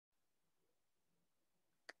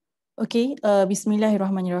Okay,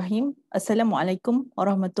 Bismillahirrahmanirrahim. Assalamualaikum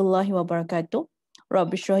warahmatullahi wabarakatuh.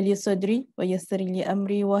 Rabbi shrah li sadri wa yassir li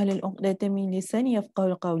amri wa hlul 'uqdatam min lisani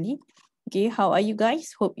yafqahu qawli. Okay, how are you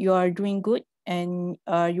guys? Hope you are doing good and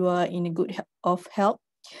you are in a good of health.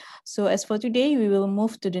 So as for today, we will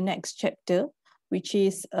move to the next chapter, which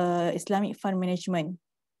is Islamic fund management.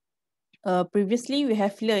 Previously, we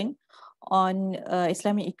have learned on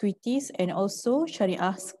Islamic equities and also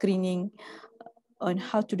Sharia screening on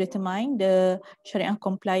how to determine the Sharia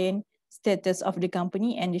compliant status of the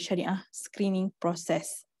company and the Sharia screening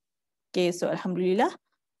process. Okay, so Alhamdulillah,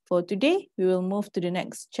 for today, we will move to the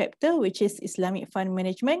next chapter, which is Islamic fund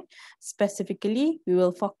management. Specifically, we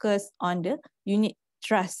will focus on the unit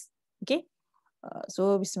trust. Okay,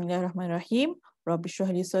 so Bismillahirrahmanirrahim. Rabbi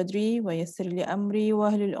shrah li sadri wa yassir li amri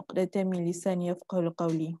wa hlul 'uqdatam min lisani yafqahu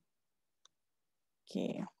qawli.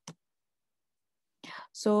 Okay.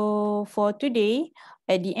 So for today,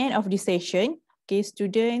 at the end of the session, okay,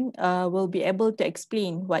 student will be able to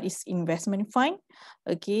explain what is investment fund,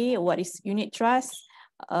 okay, what is unit trust,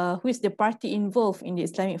 who is the party involved in the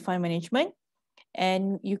Islamic fund management,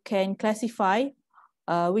 and you can classify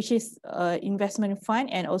which is investment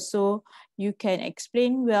fund, and also you can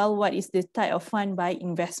explain well what is the type of fund by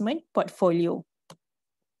investment portfolio.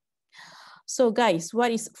 So guys,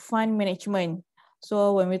 what is fund management?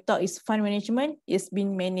 So when we talk is fund management, it's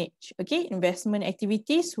been managed. Okay, investment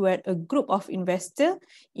activities where a group of investors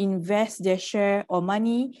invest their share or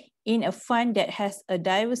money in a fund that has a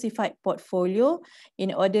diversified portfolio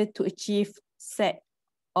in order to achieve set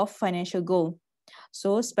of financial goal.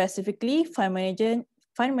 So specifically, fund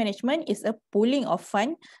management is a pooling of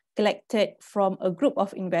fund collected from a group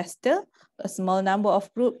of investors, a small number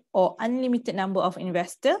of group or unlimited number of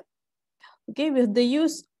investors. Okay, with the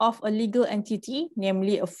use of a legal entity,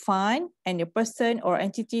 namely a fund, and the person or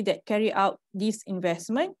entity that carry out this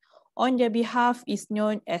investment on their behalf is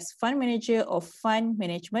known as fund manager or fund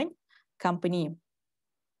management company.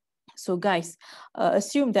 So guys,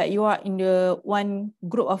 assume that you are in the one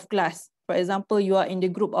group of class. For example, you are in the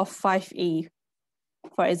group of 5A,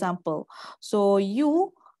 for example. So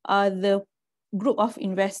you are the group of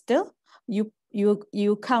investor. You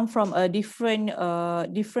come from a different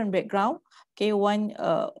background. Okay, one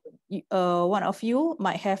of you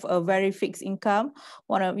might have a very fixed income.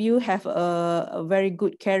 One of you have a very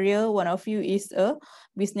good career. One of you is a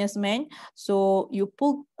businessman. So you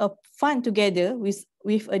pull a fund together with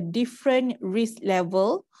a different risk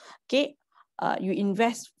level. Okay, you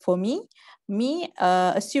invest for me.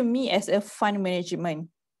 Assume me as a fund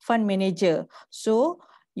manager. So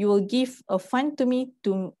you will give a fund to me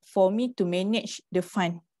for me to manage the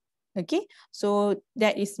fund. Okay, so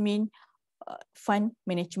that is mean fund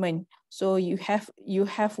management. So you have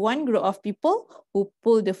one group of people who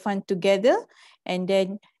pull the fund together, and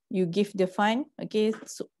then you give the fund. Okay,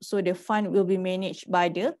 so the fund will be managed by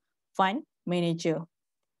the fund manager.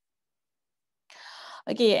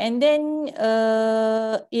 Okay, and then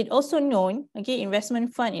it also known, okay,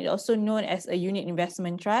 investment fund is also known as a unit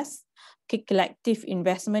investment trust, okay, collective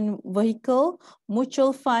investment vehicle,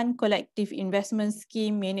 mutual fund, collective investment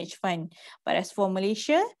scheme, managed fund. But as for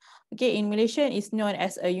Malaysia, okay, in Malaysia it's known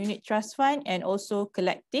as a unit trust fund and also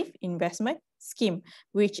collective investment scheme,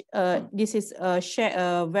 which this is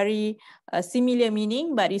very similar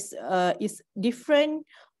meaning, but is different.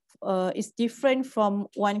 Is different from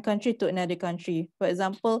one country to another country. For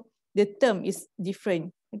example, the term is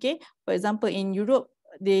different. Okay, for example, in Europe,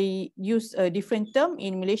 they use a different term.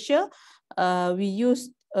 In Malaysia, we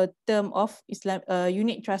use a term of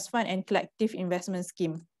unit trust fund and collective investment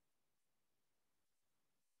scheme.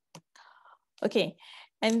 Okay,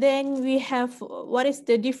 and then we have what is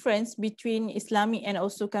the difference between Islamic and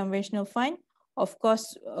also conventional fund? Of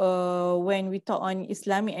course, when we talk on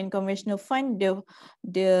Islamic and conventional fund, the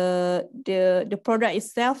product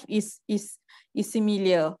itself is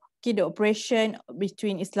similar. Okay, the operation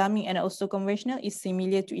between Islamic and also conventional is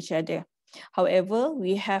similar to each other. However,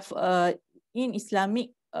 we have in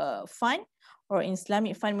Islamic fund or in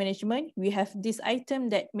Islamic fund management, we have this item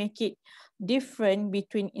that make it different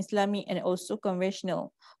between Islamic and also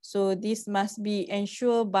conventional. So this must be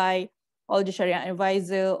ensured by all the Sharia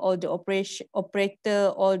advisor, all the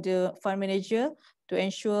operator, all the fund manager to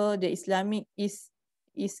ensure the Islamic is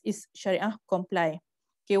Sharia comply.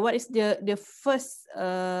 Okay, what is the first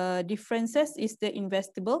differences is the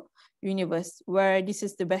investable universe, where this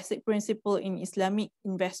is the basic principle in Islamic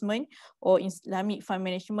investment or Islamic fund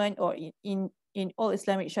management or in all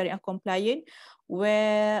Islamic Sharia compliant,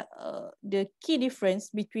 where the key difference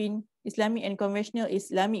between Islamic and conventional is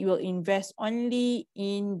Islamic will invest only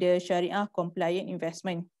in the Sharia compliant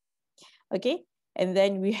investment. Okay, And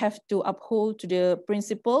then we have to uphold to the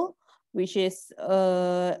principle, which is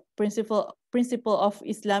principle of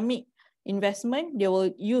Islamic investment. They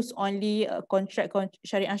will use only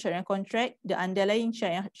syariah contract, the underlying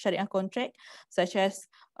syariah contract, such as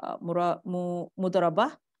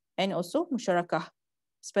mudarabah and also musyarakah,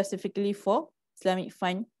 specifically for Islamic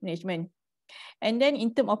fund management. And then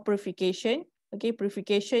in terms of purification, okay,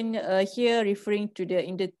 purification here referring to the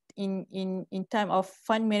in time of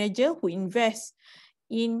fund manager who invest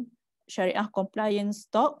in Sharia compliant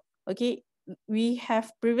stock. Okay, we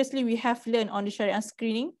have learned on the Sharia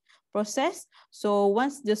screening process. So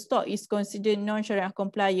once the stock is considered non-Sharia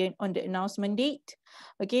compliant on the announcement date,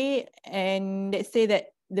 okay, and let's say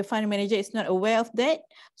that the fund manager is not aware of that,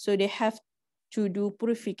 so they have to do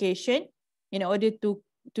purification in order to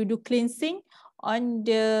do cleansing on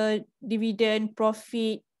the dividend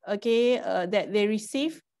profit, okay, that they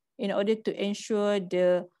receive, in order to ensure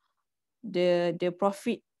the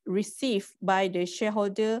profit received by the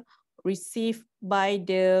shareholder, received by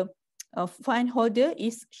the fund holder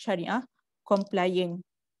is Sharia compliant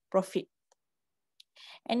profit.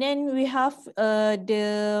 And then we have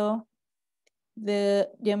the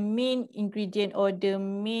main ingredient or the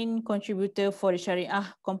main contributor for the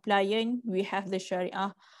Sharia compliant. We have the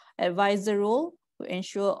Sharia advisor role to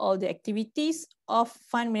ensure all the activities of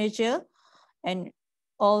fund manager and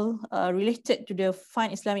all related to the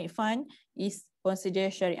fund, Islamic fund, is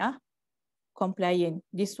considered Sharia compliant.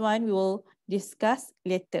 This one we will discuss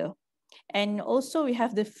later. And also we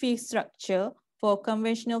have the fee structure for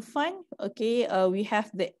conventional fund. Okay,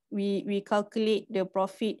 we calculate the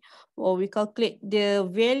profit, or we calculate the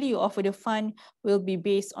value of the fund will be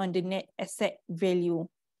based on the net asset value.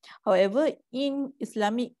 However, in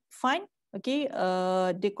Islamic fund, okay,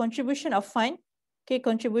 the contribution of fund, okay,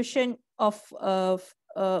 contribution of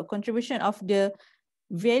the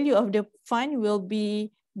value of the fund will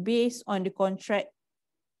be based on the contract,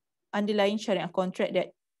 underlying Sharia contract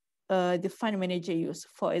that the fund manager use.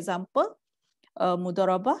 For example,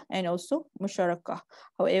 mudarabah and also musyarakah.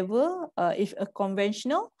 However, if a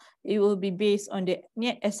conventional, it will be based on the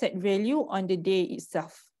net asset value on the day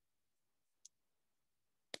itself.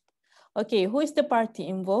 Okay, who is the party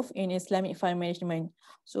involved in Islamic fund management?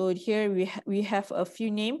 So here we have a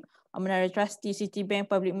few names: Menara Trustee, Citibank,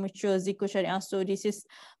 Public Mutual, Ziko Syariah. So this is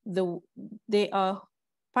they are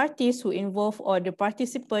parties who involve, or the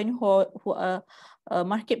participant who are a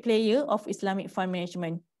market player of Islamic fund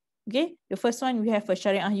management. Okay, the first one, we have a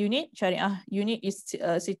Syariah unit. Syariah unit is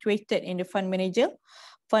situated in the fund manager.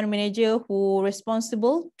 Fund manager who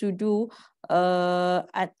responsible to do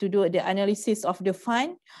the analysis of the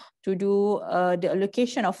fund, to do the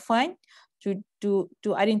allocation of fund, to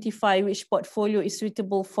identify which portfolio is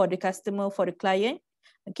suitable for the customer, for the client.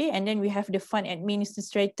 Okay, and then we have the fund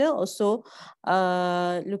administrator. Also,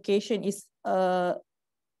 location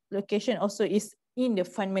also is in the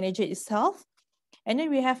fund manager itself. And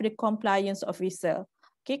then we have the compliance officer.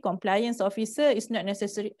 Okay, compliance officer is not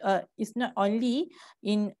necessary. It's not only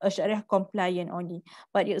in a Sharia compliant only,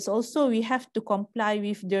 but it's also we have to comply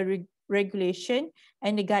with the regulation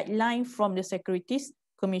and the guideline from the Securities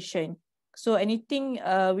Commission. So anything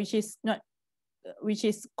which is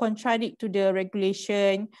contradict to the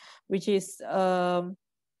regulation, which is not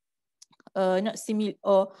similar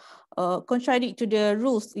or contradict to the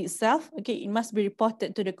rules itself, okay, it must be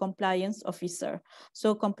reported to the compliance officer.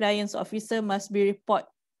 So compliance officer must report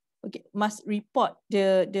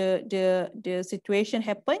the situation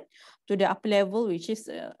happen to the upper level, which is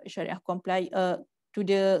Sharia to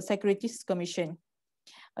the Securities Commission.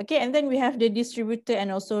 Okay, and then we have the distributor and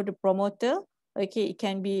also the promoter. Okay, it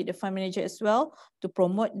can be the fund manager as well to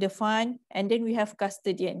promote the fund. And then we have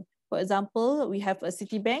custodian. For example, we have a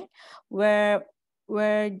Citibank where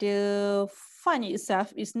the fund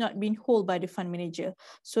itself is not being held by the fund manager.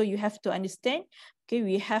 So you have to understand, okay,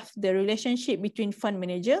 we have the relationship between fund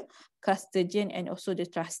manager, custodian, and also the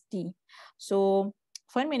trustee. So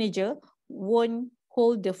fund manager won't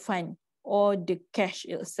hold the fund or the cash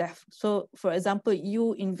itself. So for example,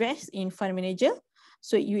 you invest in fund manager,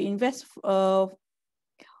 so you invest to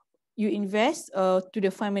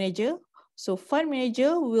the fund manager. So fund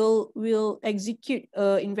manager will execute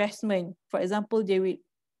investment. For example,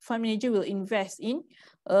 fund manager will invest in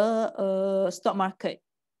a stock market.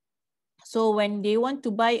 So when they want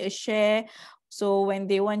to buy a share, so when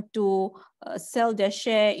they want to sell their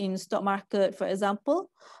share in stock market, for example,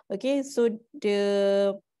 okay, so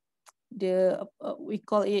we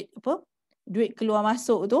call it duit keluar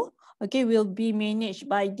masuk tu, okay, will be managed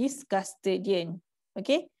by this custodian.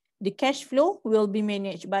 Okay, the cash flow will be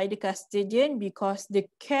managed by the custodian because the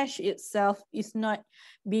cash itself is not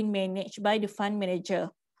being managed by the fund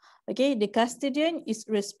manager. Okay, the custodian is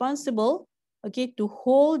responsible, okay, to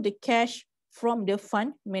hold the cash from the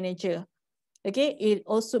fund manager. Okay, it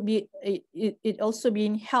also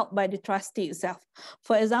being held by the trustee itself.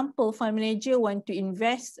 For example, fund manager want to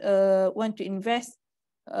invest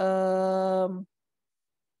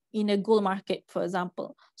in a gold market, for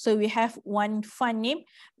example. So we have one fund name,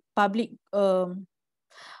 public public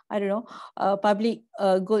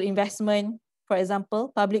gold investment, for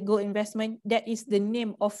example, public gold investment. That is the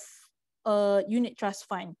name of a unit trust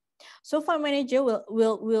fund. So fund manager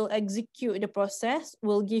will execute the process,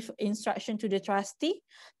 will give instruction to the trustee.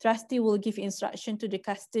 Trustee will give instruction to the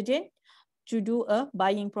custodian to do a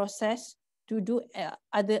buying process, to do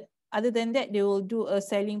other than that, they will do a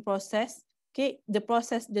selling process. Okay,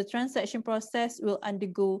 the transaction process will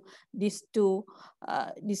undergo these two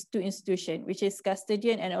institutions, which is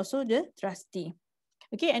custodian and also the trustee.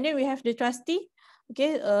 Okay, and then we have the trustee.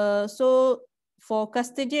 Okay, so for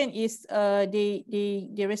custodian is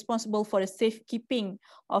they responsible for the safekeeping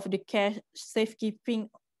of the cash, safekeeping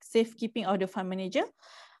of the fund manager.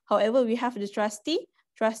 However, we have the trustee.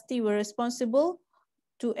 Trustee were responsible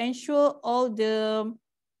to ensure all the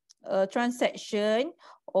transaction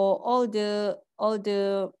or all the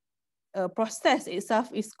process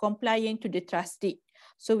itself is compliant to the trustee.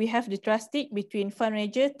 So we have the trustee between fund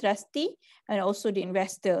manager, trustee, and also the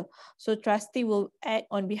investor. So trustee will act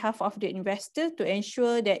on behalf of the investor to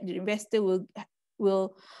ensure that the investor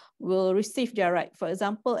will receive their right. For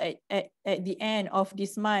example, at the end of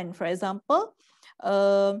this month, for example,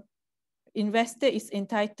 investor is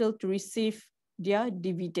entitled to receive their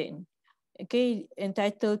dividend. Okay,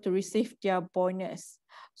 entitled to receive their bonus.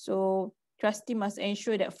 So trustee must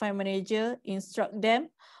ensure that fund manager instruct them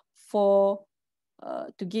for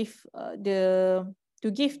to give the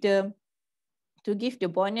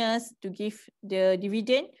bonus, to give the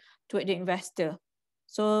dividend to the investor.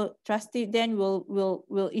 So trustee then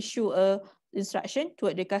will issue a instruction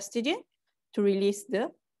to the custodian to release the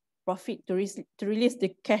profit, to release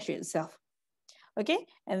the cash itself. Okay,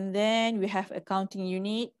 and then we have accounting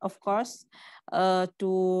unit, of course,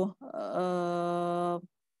 to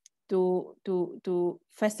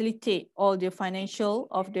facilitate all the financial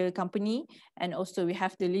of the company, and also we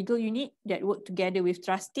have the legal unit that work together with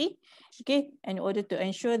trustee. Okay, in order to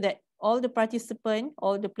ensure that all the participant,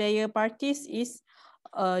 all the player parties is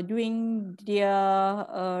doing their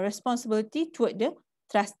responsibility toward the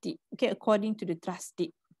trustee. Okay, according to the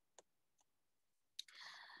trustee.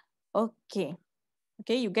 Okay.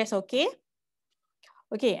 Okay, you guys okay?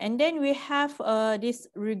 Okay, and then we have this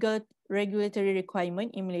regulatory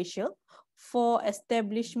requirement in Malaysia for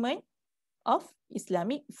establishment of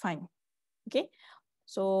Islamic fund. Okay,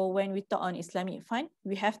 so when we talk on Islamic fund,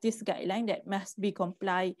 we have this guideline that must be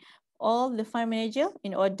complied all the fund manager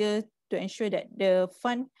in order to ensure that the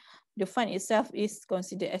fund itself is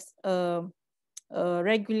considered as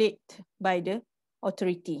regulated by the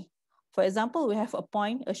authority. For example, we have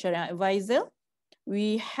appoint a Sharia advisor.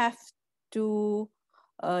 We have to,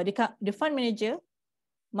 the fund manager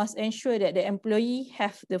must ensure that the employee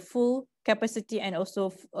have the full capacity and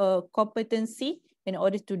also competency in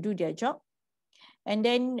order to do their job. And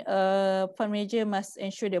then fund manager must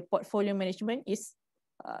ensure the portfolio management is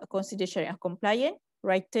considered Sharia compliant,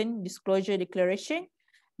 written disclosure declaration.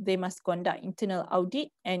 They must conduct internal audit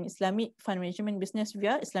and Islamic fund management business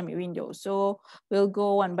via Islamic window. So we'll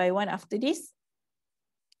go one by one after this.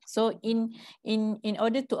 So in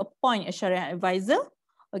order to appoint a Sharia advisor,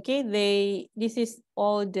 okay, this is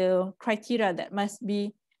all the criteria that must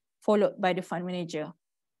be followed by the fund manager.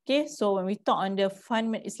 Okay, so when we talk on the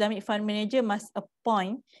Islamic fund manager must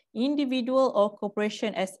appoint individual or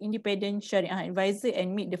corporation as independent Sharia advisor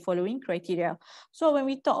and meet the following criteria. So when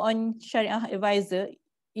we talk on Sharia advisor,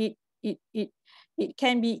 it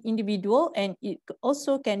can be individual and it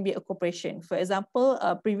also can be a corporation. For example,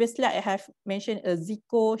 previously I have mentioned a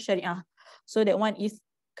Zico Sharia. So that one is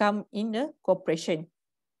come in the corporation.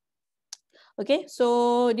 Okay,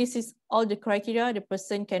 so this is all the criteria. The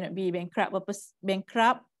person cannot be bankrupt,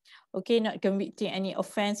 okay, not convicting any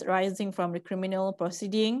offense arising from the criminal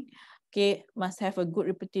proceeding. Okay, must have a good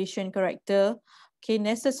reputation character. Okay,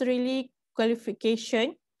 necessarily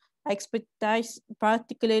qualification, expertise,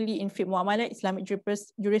 particularly in fiqh muamalat, Islamic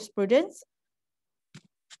jurisprudence,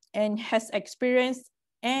 and has experience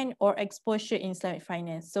and or exposure in Islamic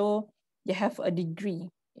finance. So they have a degree,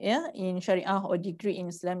 yeah, in Sharia or degree in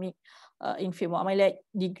Islamic, in fiqh muamalat,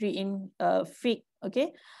 degree in fiqh,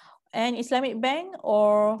 okay, and Islamic bank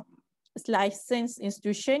or licensed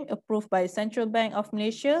institution approved by Central Bank of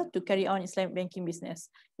Malaysia to carry on Islamic banking business.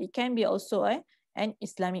 It can be also an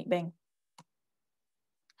Islamic bank.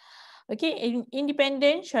 Okay,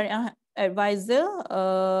 independent Sharia advisor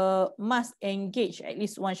must engage at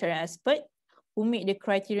least one Sharia expert who meet the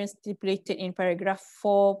criteria stipulated in paragraph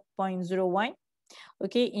 4.01.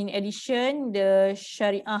 Okay, in addition, the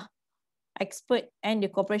Sharia expert and the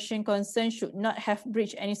corporation concerned should not have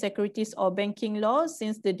breached any securities or banking laws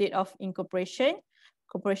since the date of incorporation.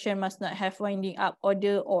 Corporation must not have winding up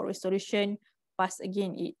order or resolution passed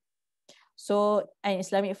against it. So an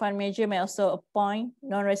Islamic fund manager may also appoint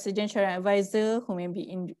non-resident Sharia advisor who may be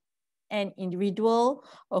an individual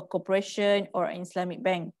or corporation or an Islamic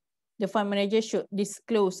bank. The fund manager should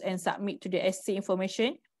disclose and submit to the SC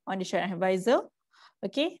information on the Sharia advisor.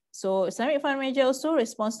 Okay, so Islamic fund manager also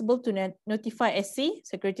responsible to notify SC,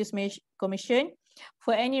 Securities Commission,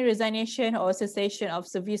 for any resignation or cessation of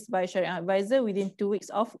service by Sharia advisor within 2 weeks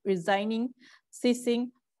of resigning, ceasing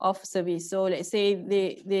of service. So let's say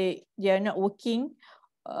they are not working,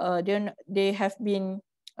 they have been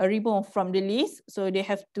removed from the list, so they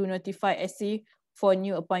have to notify SC for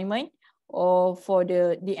new appointment or for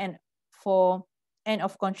the end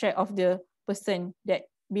of contract of the person that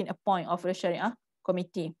been appointed of the Sharia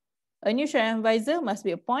committee. A new Sharia advisor must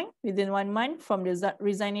be appointed within 1 month from the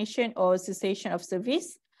resignation or cessation of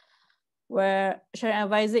service. Where Sharia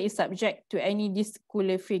advisor is subject to any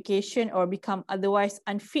disqualification or become otherwise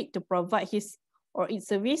unfit to provide his or its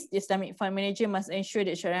service, the Islamic fund manager must ensure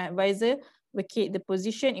that Sharia advisor vacate the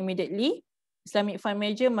position immediately. Islamic fund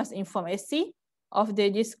manager must inform SC of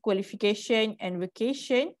the disqualification and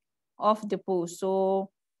vacation of the post.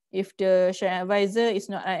 So if the Sharia advisor is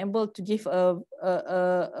not able to give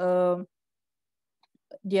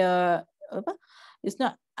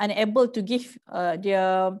unable to give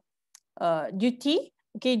their duty,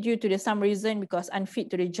 okay, due to some reason because unfit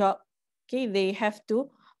to the job, okay, they have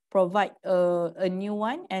to provide a new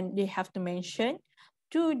one and they have to mention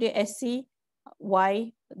to the SC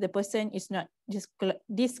why the person is not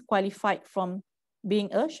disqualified from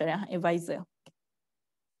being a Sharia advisor.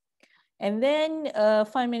 And then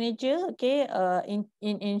fund manager, okay,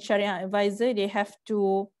 in Sharia advisor, they have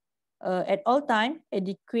to at all time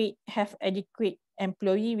have adequate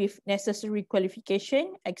employee with necessary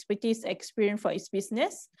qualification, expertise, experience for its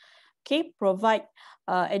business. Okay, provide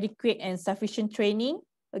adequate and sufficient training.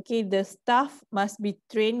 Okay, the staff must be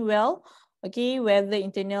trained well. Okay, whether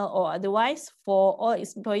internal or otherwise, for all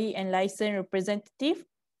its employee and licensed representative,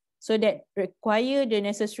 so that require the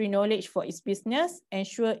necessary knowledge for its business,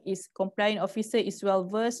 ensure its compliant officer is well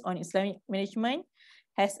versed on Islamic management,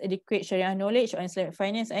 has adequate Sharia knowledge on Islamic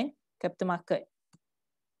finance and capital market.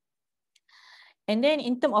 And then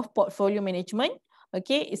in terms of portfolio management,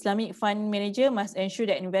 okay, Islamic fund manager must ensure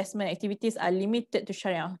that investment activities are limited to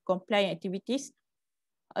Sharia compliant activities.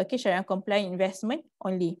 Okay, Sharia compliant investment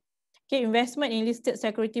only. Okay, investment in listed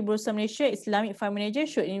security Bursa Malaysia, Islamic fund manager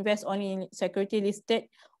should invest only in security listed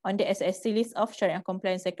on the SSC list of Sharia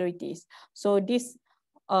compliant securities. So this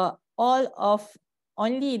all of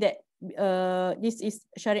only that this is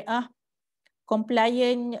Sharia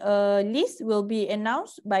compliant list will be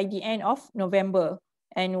announced by the end of November,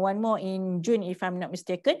 and one more in June if I'm not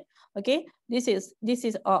mistaken. Okay, this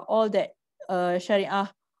is all that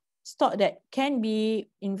Sharia stock that can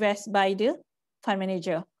be invested by the fund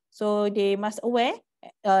manager. So they must aware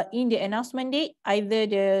in the announcement date, either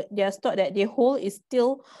their stock that they hold is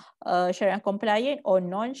still Sharia compliant or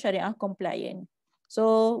non-Sharia compliant.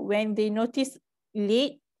 So when they notice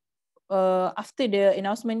late after the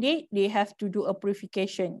announcement date, they have to do a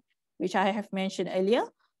purification, which I have mentioned earlier,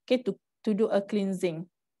 okay, to do a cleansing.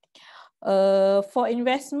 For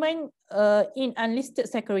investment in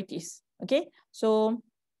unlisted securities, okay, so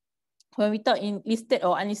when we talk in listed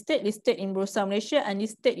or unlisted, listed in Bursa Malaysia,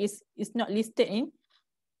 unlisted is not listed in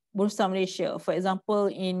Bursa Malaysia. For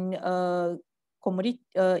example, in commodity,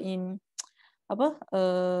 in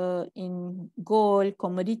gold,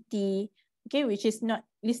 commodity, okay, which is not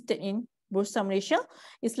listed in Bursa Malaysia,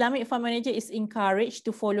 Islamic fund manager is encouraged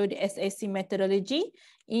to follow the SSC methodology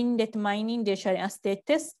in determining the Sharia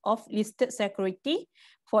status of listed security.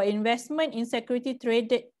 For investment in security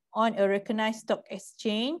traded on a recognized stock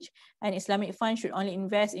exchange, an Islamic fund should only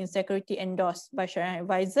invest in security endorsed by Sharia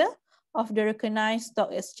advisor of the recognized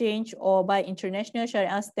stock exchange or by international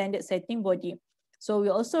Sharia standard setting body. So we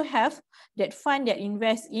also have that fund that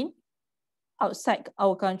invests in outside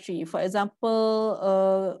our country. For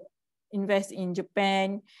example, invest in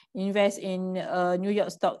Japan, invest in New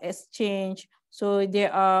York Stock Exchange. So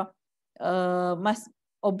there are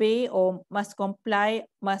obey or must comply,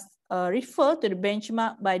 must refer to the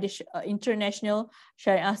benchmark by the international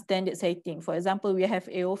Sharia standard setting. For example, we have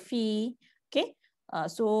AOFI. Okay,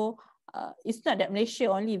 so it's not that Malaysia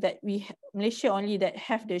only that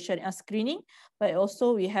have the Sharia screening, but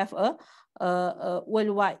also we have a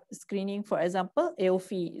worldwide screening. For example,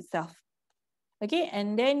 AOFI itself. Okay,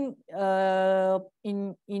 and then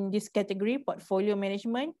in this category, portfolio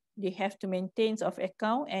management, they have to maintain of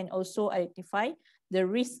account and also identify the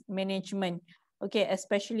risk management. Okay,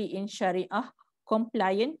 especially in Sharia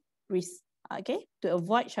compliant risk. Okay, to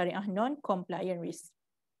avoid Sharia non-compliant risk.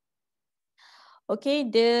 Okay,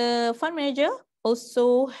 the fund manager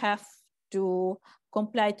also have to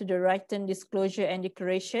comply to the written disclosure and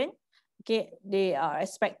declaration. Okay, they are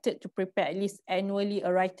expected to prepare at least annually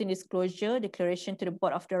a written disclosure declaration to the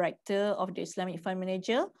board of director of the Islamic fund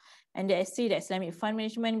manager, and they say that Islamic fund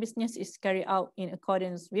management business is carried out in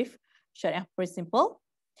accordance with Sharia principle.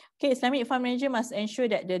 Okay, Islamic fund manager must ensure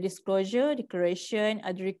that the disclosure, declaration,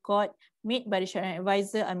 and the record made by the Sharia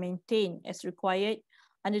advisor are maintained as required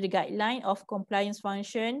under the guideline of compliance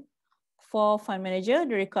function. For fund manager,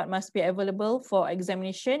 the record must be available for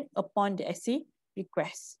examination upon the SC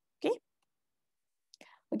request. Okay.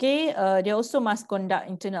 Okay, they also must conduct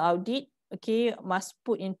internal audit. Okay, must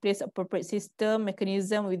put in place appropriate system,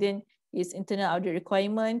 mechanism within its internal audit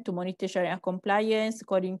requirement to monitor Sharia compliance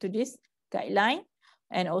according to this guideline,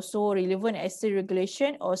 and also relevant SC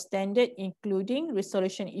regulation or standard, including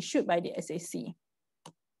resolution issued by the SAC.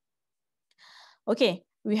 Okay,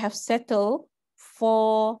 we have settled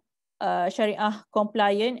for Sharia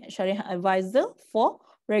compliant Sharia advisor for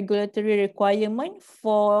regulatory requirement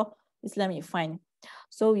for Islamic fund.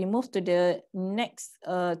 So we move to the next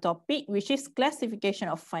topic, which is classification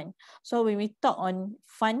of fund. So when we talk on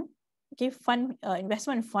fund, okay,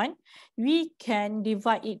 investment fund, we can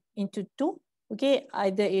divide it into two. Okay,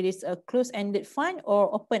 either it is a closed-ended fund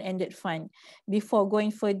or open-ended fund. Before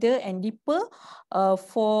going further and deeper,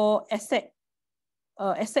 for asset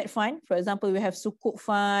fund, for example, we have sukuk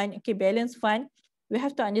fund, okay, balance fund. We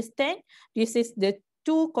have to understand this is the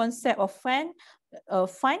two concept of fund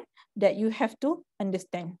that you have to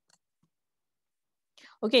understand.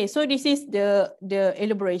 Okay, so this is the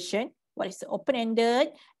elaboration. What is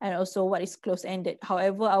open-ended and also what is closed-ended.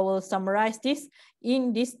 However, I will summarize this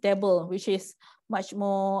in this table, which is much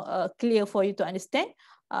more clear for you to understand.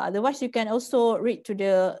 Otherwise, you can also read to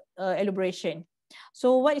the elaboration.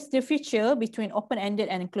 So what is the feature between open-ended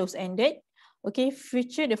and closed-ended? Okay,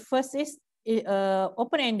 feature, the first is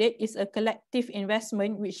open-ended is a collective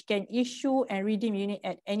investment which can issue and redeem unit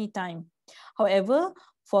at any time. However,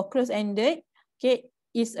 for closed-ended, okay,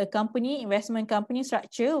 is a investment company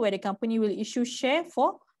structure where the company will issue share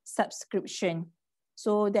for subscription.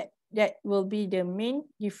 So that will be the main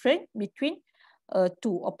difference between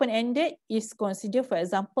two. Open-ended is considered, for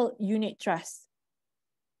example, unit trust.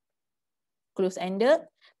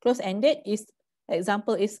 Closed-ended is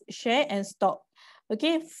example is share and stock.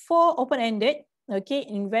 Okay, for open-ended, okay,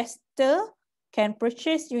 investor can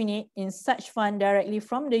purchase unit in such fund directly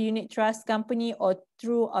from the unit trust company or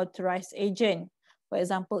through authorized agent, for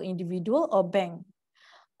example, individual or bank.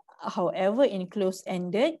 However, in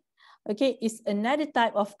closed-ended, okay, is another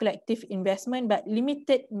type of collective investment but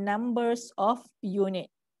limited numbers of unit.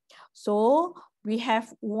 So we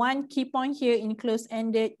have one key point here in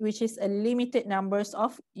closed-ended, which is a limited numbers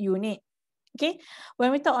of unit. Okay,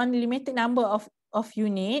 when we talk on limited number of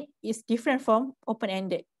unit, it's different from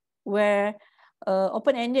open-ended, where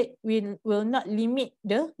open-ended will not limit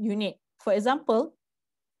the unit. For example,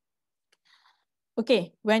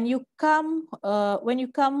 okay, when you come to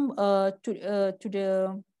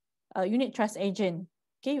the unit trust agent,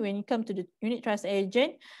 okay, when you come to the unit trust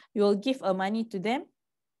agent, you will give money to them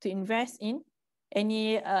to invest in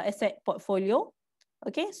any asset portfolio.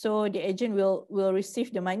 Okay, so the agent will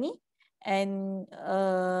receive the money, and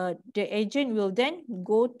the agent will then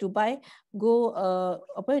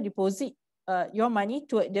deposit your money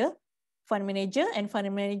toward the fund manager, and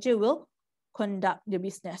fund manager will conduct the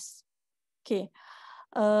business. Okay,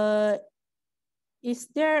 is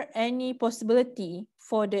there any possibility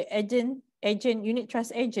for the unit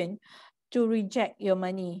trust agent to reject your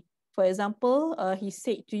money? For example, he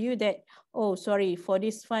said to you that, oh, sorry, for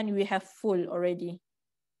this fund we have full already.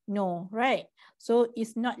 No, right? So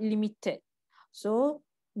it's not limited. So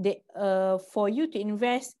for you to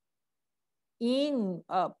invest in,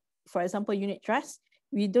 for example, unit trust,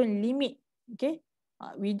 we don't limit, okay?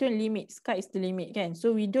 We don't limit, sky is the limit, kan?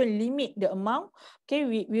 So we don't limit the amount, okay?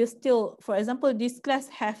 We will still, for example, this class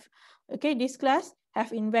have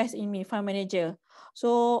invest in me, fund manager.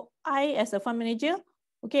 So I, as a fund manager,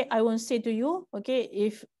 Okay, I won't say to you, okay,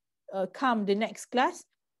 if come the next class,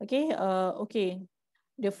 okay,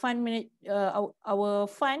 the fund our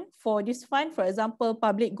fund for this fund, for example,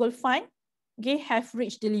 public gold fund, okay, have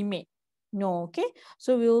reached the limit. No, okay.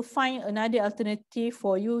 So we will find another alternative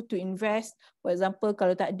for you to invest. For example,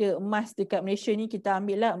 kalau tak ada emas dekat Malaysia ni, kita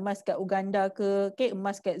ambil lah emas kat Uganda ke, okay,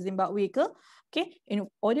 emas kat Zimbabwe ke, okay, in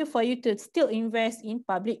order for you to still invest in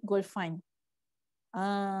public gold fund.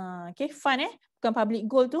 Okay, fund bukan public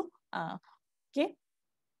gold tu. Okay,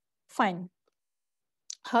 fund.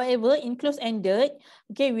 However, in close-ended,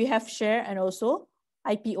 okay, we have share and also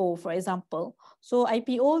IPO, for example. So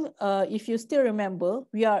IPO, if you still remember,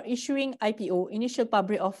 we are issuing IPO, initial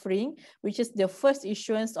public offering, which is the first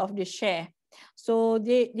issuance of the share. So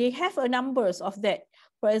they have a numbers of that.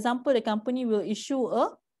 For example, the company will issue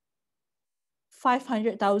a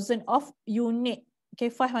 500,000 of unit. Okay,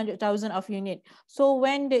 500,000 of unit. So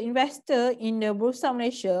when the investor in the Bursa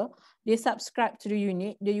Malaysia, they subscribe to the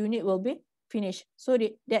unit will be finished. So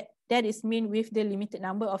that is mean with the limited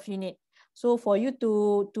number of unit. So for you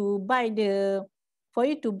to buy the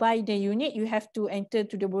unit, you have to enter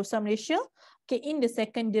to the Bursa Malaysia, okay, in the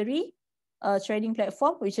secondary trading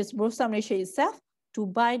platform, which is Bursa Malaysia itself, to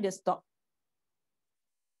buy the stock.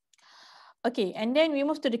 Okay, and then we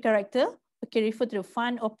move to the character. Okay, refer to the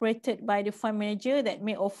fund operated by the fund manager that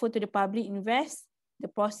may offer to the public invest the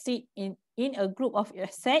proceed in a group of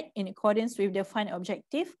asset in accordance with the fund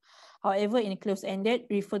objective. However, in close-ended,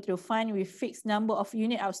 refer to the fund with fixed number of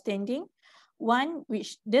unit outstanding. One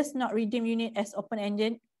which does not redeem unit as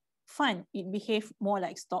open-ended fund, it behave more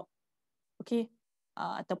like stock. Okay,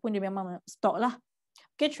 ataupun dia memang stock lah.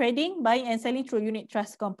 Okay, trading, buying and selling through unit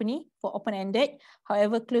trust company for open-ended.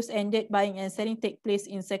 However, close-ended buying and selling take place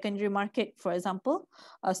in secondary market, for example,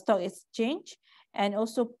 stock exchange, and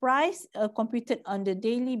also price computed on the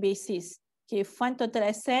daily basis. Okay, fund total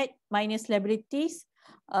asset minus liabilities,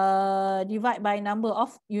 divide by number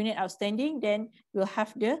of unit outstanding, then we'll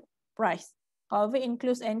have the price. However, in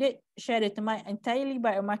close-ended, share determined entirely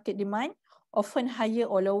by a market demand, often higher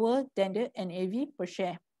or lower than the NAV per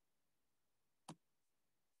share.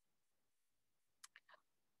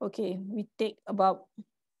 Okay, we take about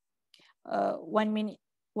 1 minute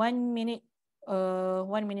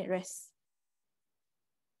rest.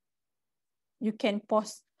 You can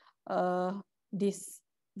pause this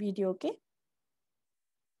video, okay?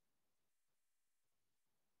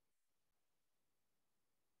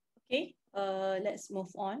 Okay, let's move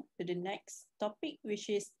on to the next topic, which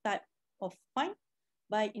is type of fund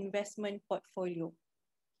by investment portfolio.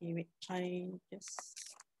 Okay, wait, I just...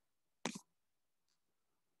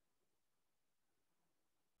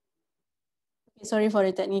 Sorry for the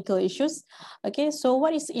technical issues. Okay, so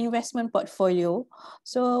what is investment portfolio?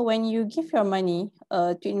 So when you give your money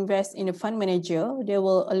to invest in a fund manager, they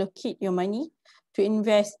will allocate your money to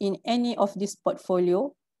invest in any of this portfolio.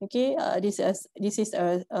 Okay, this is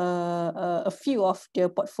a few of the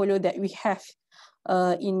portfolio that we have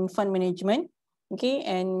in fund management. Okay,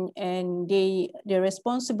 and they're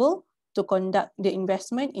responsible to conduct the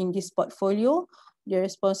investment in this portfolio. They're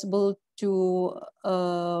responsible to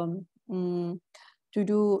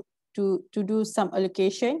do some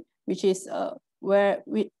allocation, which is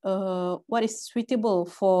what is suitable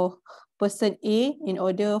for person A in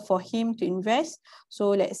order for him to invest.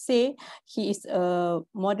 So let's say he is a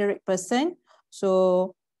moderate person.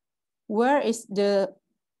 So where is the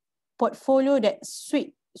portfolio that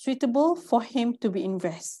suitable for him to be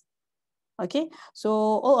invest? Okay, so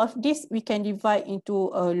all of this we can divide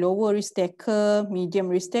into a lower risk taker, medium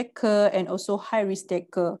risk taker, and also high risk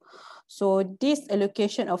taker. So this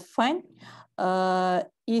allocation of fund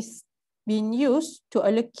is being used to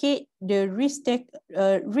allocate the risk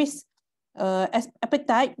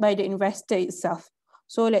appetite by the investor itself.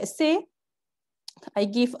 So let's say I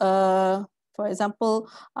give for example,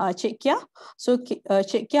 Cik Kia. So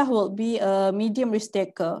Cik Kia will be a medium risk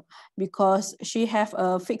taker because she have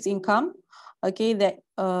a fixed income, okay, that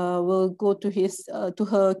will go to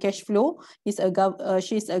her cash flow. She's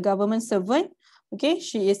a government servant. Okay,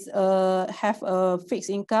 she is have a fixed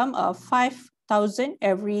income of 5,000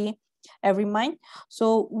 every month.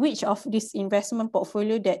 So which of this investment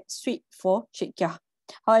portfolio that suit for Cik Kia?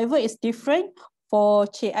 However, it's different for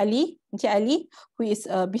Cik Ali, who is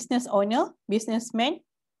a business owner, businessman.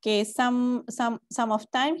 Okay, some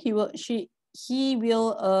of time he will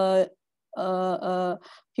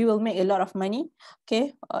make a lot of money.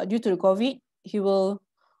 Okay, due to the COVID, he will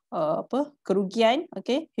kerugian.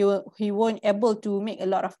 Okay, he won't able to make a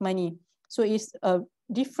lot of money. So it's a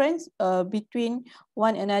difference between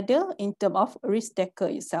one another in terms of risk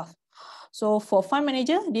taker itself. So for fund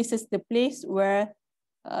manager, this is the place where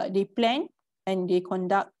they plan and they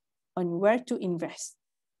conduct on where to invest.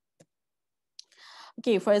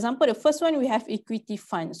 Okay, for example, the first one we have equity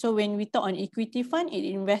fund. So when we talk on equity fund, it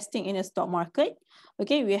investing in a stock market.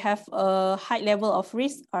 Okay, we have a high level of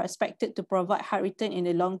risk are expected to provide high return in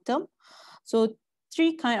the long term. So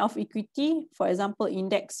three kind of equity, for example,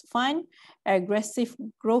 index fund, aggressive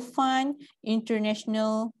growth fund,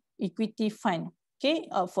 international equity fund. Okay,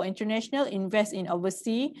 for international, invest in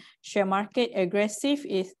overseas share market. Aggressive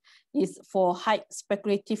is for high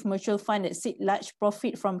speculative mutual fund that seek large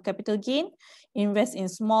profit from capital gain. Invest in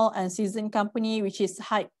small and seasoned company, which is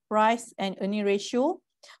high price and earning ratio.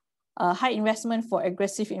 High investment for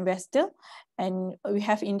aggressive investor. And we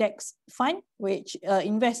have index fund, which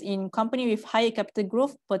invest in company with higher capital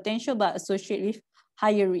growth potential but associated with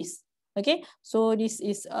higher risk. Okay, so this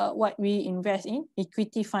is what we invest in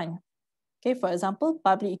equity fund. Okay, for example,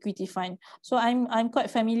 public equity fund. So I'm quite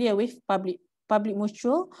familiar with public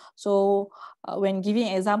mutual. So when giving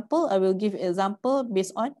example, I will give example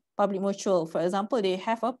based on public mutual. For example, they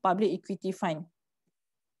have a public equity fund.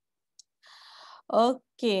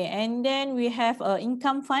 Okay, and then we have a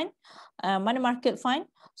income fund, money market fund.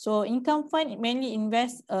 So income fund mainly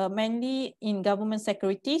invest mainly in government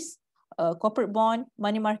securities, corporate bond,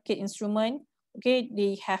 money market instrument. Okay,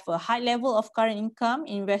 they have a high level of current income,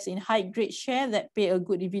 invest in high grade share that pay a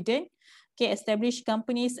good dividend. Okay, established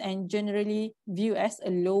companies and generally view as a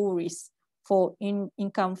low risk for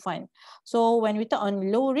income fund. So when we talk on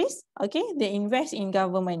low risk, okay, they invest in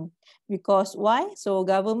government. Because why? So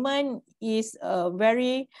government is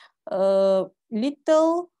very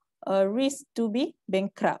little risk to be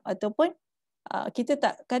bankrupt ataupun kita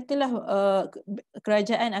tak katalah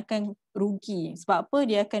kerajaan akan rugi. Sebab apa?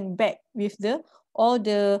 Dia akan back with all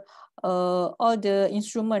the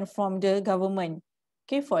instrument from the government.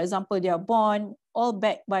 Okay, for example, their bond all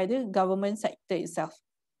backed by the government sector itself.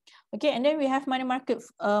 Okay, and then we have money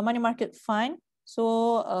market fund.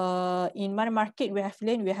 So in money market, we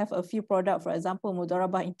have a few products, for example,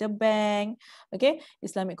 Mudharabah Interbank, okay,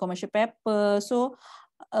 Islamic commercial paper. So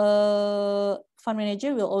fund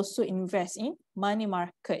manager will also invest in money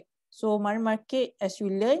market. So money market, as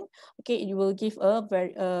you learn, okay, it will give a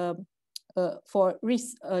very for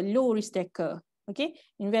risk low risk taker. Okay,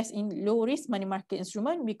 invest in low risk money market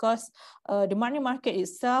instrument because the money market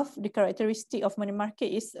itself, the characteristic of money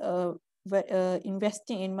market is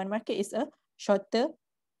investing in money market is a shorter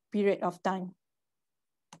period of time.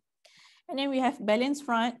 And then we have balance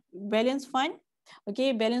fund.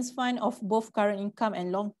 Okay, balance fund of both current income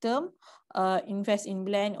and long term. Invest in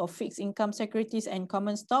blend of fixed income securities and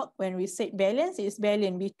common stock. When we say balance, it's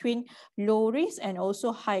balance between low risk and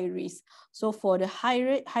also high risk. So for the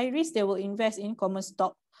high risk, they will invest in common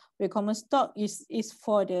stock. Where common stock is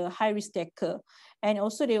for the high risk taker. And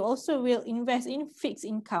also they also will invest in fixed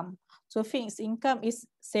income. So fixed income is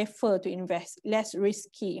safer to invest, less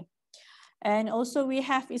risky. And also we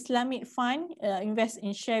have Islamic fund, invest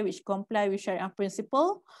in share which comply with Sharia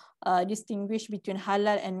principle, distinguish between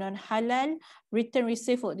halal and non-halal. Return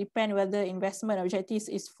received will depend whether investment objectives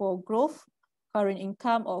is for growth, current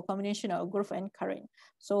income, or combination of growth and current.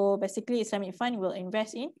 So basically Islamic fund will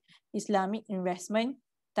invest in Islamic investment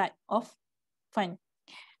type of fund.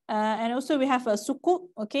 And also we have a sukuk,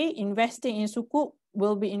 okay, investing in sukuk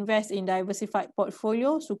will be invest in diversified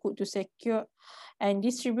portfolio, sukuk to secure and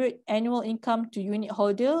distribute annual income to unit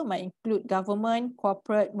holder, might include government,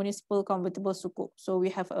 corporate, municipal, convertible sukuk. So we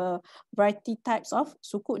have a variety types of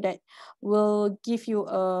sukuk that will give you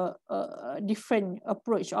a different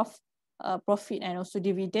approach of profit and also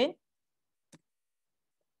dividend.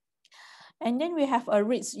 And then we have a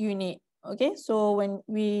REITs unit. Okay, so when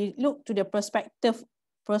we look to the prospectus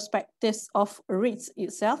of REITs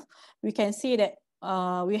itself, we can see that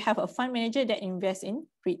we have a fund manager that invests in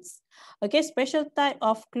REITs. Okay, special type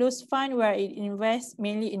of closed fund where it invests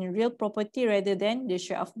mainly in real property rather than the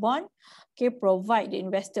share of bond. Okay, provide the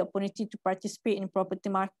investor opportunity to participate in property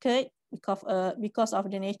market because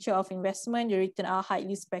of the nature of investment, the return are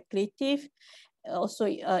highly speculative. Also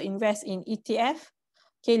invest in ETF.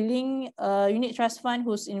 Okay, link unit trust fund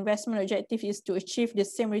whose investment objective is to achieve the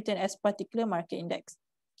same return as particular market index.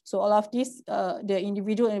 So all of this, the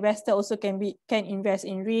individual investor also can invest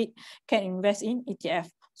in REIT, can invest in ETF.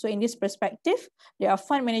 So in this perspective, there are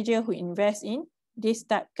fund managers who invest in this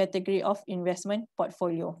type category of investment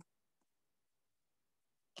portfolio.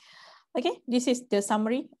 Okay, this is the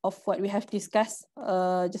summary of what we have discussed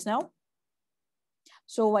just now.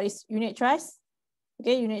 So what is unit trust?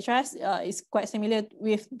 Okay, unit trust is quite similar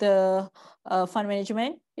with the fund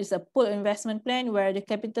management. It's a pool investment plan where the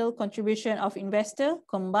capital contribution of investor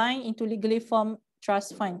combined into legally formed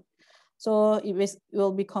trust fund. So it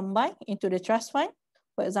will be combined into the trust fund,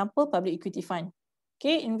 for example, public equity fund.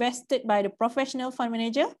 Okay, invested by the professional fund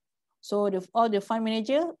manager. So all the fund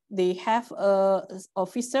manager, they have a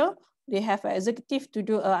officer, they have an executive to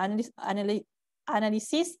do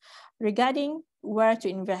analysis regarding where to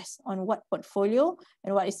invest, on what portfolio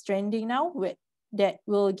and what is trending now, that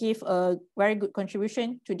will give a very good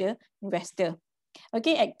contribution to the investor.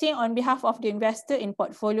 Okay, acting on behalf of the investor in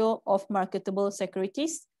portfolio of marketable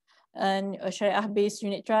securities, and a Sharia-based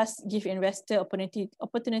unit trust give investor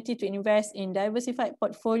opportunity to invest in diversified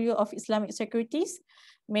portfolio of Islamic securities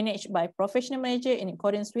managed by professional manager in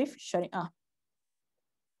accordance with Sharia.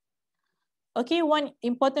 Okay, one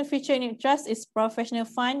important feature in unit trust is professional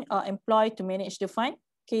fund are employed to manage the fund.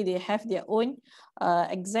 Okay, they have their own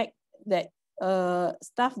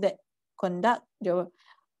staff that conduct the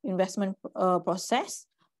investment process.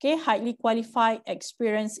 Okay, highly qualified,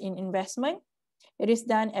 experience in investment. It is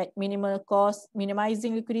done at minimal cost,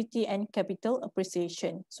 minimizing liquidity and capital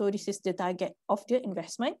appreciation. So this is the target of the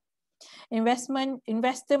investment.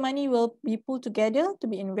 Investor money will be pulled together to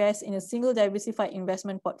be invested in a single diversified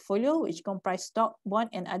investment portfolio, which comprise stock, bond,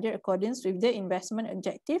 and other accordance with the investment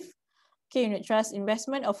objective. Okay, unit trust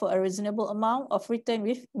investment offer a reasonable amount of return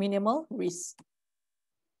with minimal risk.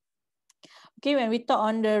 Okay, when we talk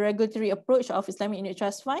on the regulatory approach of Islamic Unit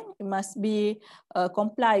Trust Fund, it must be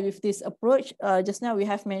comply with this approach. Just now we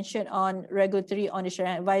have mentioned on regulatory on the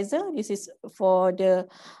Sharia advisor. This is for the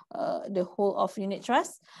whole of unit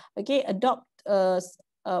trust. Okay, adopt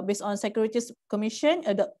based on Securities Commission,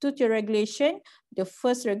 adopt two-tier regulation. The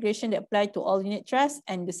first regulation that apply to all unit trusts,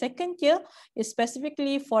 and the second tier is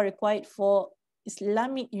specifically required for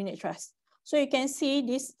Islamic unit trust. So you can see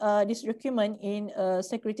this document in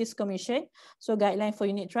Securities Commission, so guideline for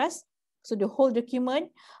unit trust. So the whole document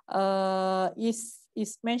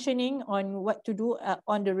is mentioning on what to do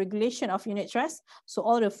on the regulation of unit trust. So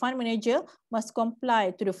all the fund manager must comply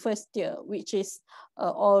to the first tier, which is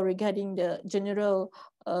all regarding the general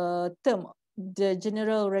the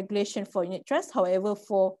general regulation for unit trust. However,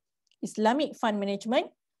 for Islamic fund management,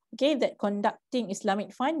 okay, that conducting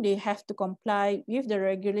Islamic fund, they have to comply with the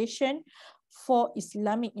regulation for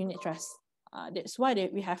Islamic unit trust. That's why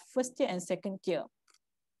we have first tier and second tier.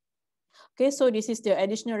 Okay, so this is the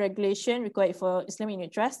additional regulation required for Islamic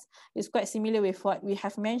unit trust. It's quite similar with what we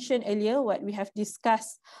have mentioned earlier, what we have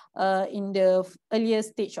discussed in the earlier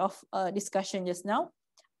stage of discussion just now.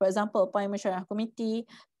 For example, appointment Sharia committee,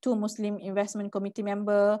 2 Muslim investment committee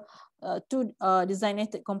member, 2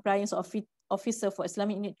 designated compliance officer for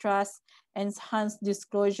Islamic unit trust, enhanced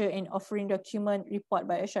disclosure in offering document report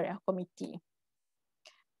by a Sharia committee.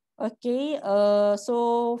 Okay,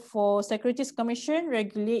 so for Securities Commission,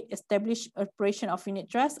 regulate, establish operation of unit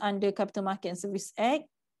trust under Capital Market and Service Act,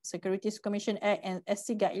 Securities Commission Act, and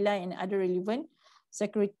SC guideline and other relevant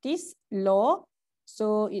securities law.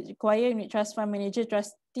 So it requires unit trust fund manager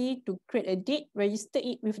trustee to create a deed, register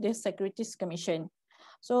it with the Securities Commission.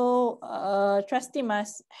 So trustee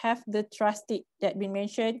must have the trust deed that been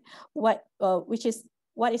mentioned, what is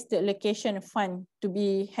the allocation of fund to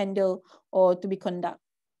be handled or to be conducted.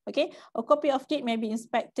 Okay, a copy of it may be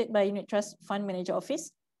inspected by unit trust fund manager office.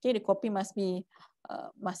 Okay, the copy must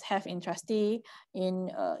have in trustee, in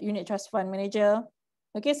unit trust fund manager.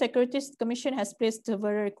 Okay, Securities Commission has placed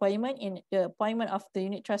several requirement in the appointment of the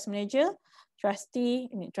unit trust manager, trustee,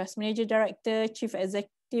 unit trust manager, director, chief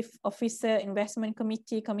executive officer, investment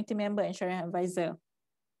committee, committee member, and Sharia advisor.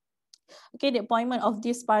 Okay, the appointment of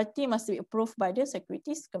this party must be approved by the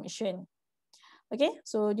Securities Commission. Okay,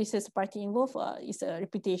 so this is party involved, is a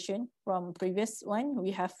repetition from previous one.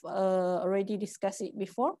 We have already discussed it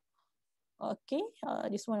before. Okay,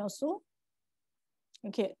 this one also.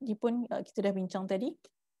 Okay, di pun kita dah bincang tadi.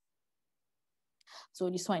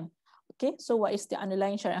 So this one. Okay, so what is the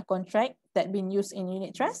underlying Sharia contract that been used in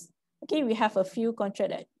unit trust? Okay, we have a few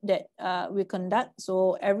contract that we conduct.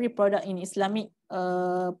 So every product in Islamic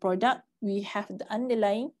product, we have the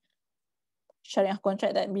underlying Sharia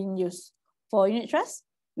contract that been used. For unit trust,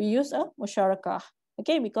 we use a musyarakah.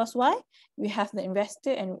 Okay, because why? We have the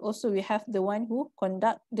investor and also we have the one who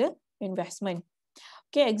conduct the investment.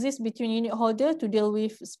 Okay, exists between unit holder to deal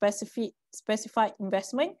with specified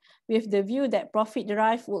investment with the view that profit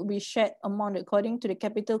derived will be shared amount according to the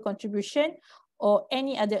capital contribution or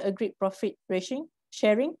any other agreed profit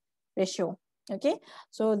sharing ratio. Okay,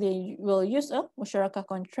 so they will use a musyarakah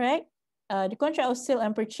contract. The contract of sale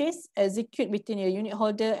and purchase execute between a unit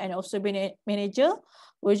holder and also manager,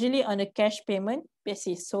 usually on a cash payment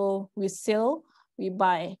basis. So we sell, we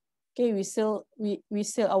buy. Okay, we sell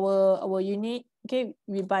our unit. Okay,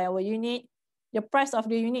 we buy our unit. the price of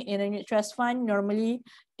the unit in a unit trust fund, normally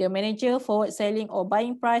the manager forward selling or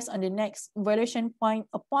buying price on the next valuation point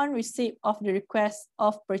upon receipt of the request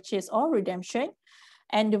of purchase or redemption.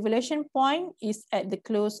 And the valuation point is at the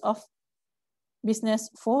close of business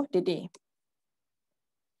for the day.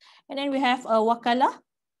 And then we have a wakalah,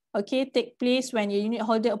 okay, take place when your unit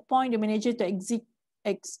holder appoint the manager to execute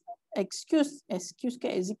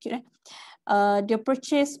the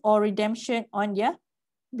purchase or redemption on their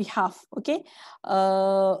behalf, okay.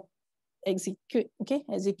 Execute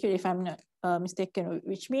if I'm not mistaken,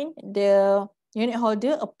 which means the unit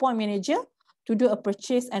holder appoint manager to do a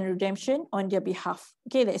purchase and redemption on their behalf.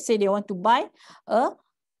 Okay, let's say they want to buy a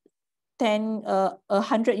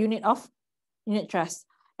 100 unit of unit trust,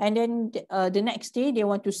 and then the next day they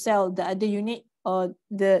want to sell the other unit or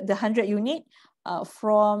the 100 unit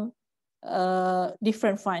from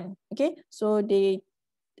different fund. Okay, so they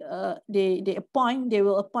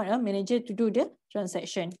will appoint a manager to do the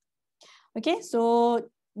transaction. Okay, so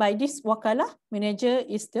by this wakalah, manager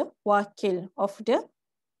is the wakil of the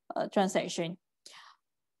transaction.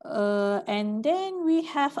 And then we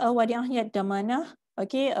have a wadi'ah yad damanah.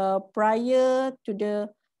 Okay, prior to the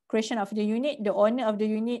creation of the unit, the owner of the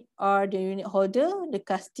unit are the unit holder, the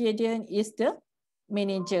custodian is the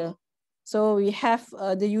manager. So we have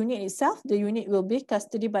the unit itself, the unit will be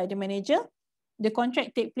custodied by the manager. The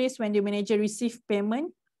contract take place when the manager receive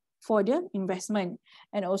payment for the investment.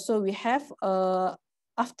 And also we have,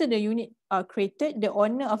 after the unit are created, the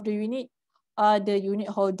owner of the unit are the unit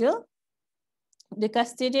holder, the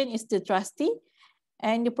custodian is the trustee,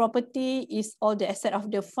 and the property is all the asset of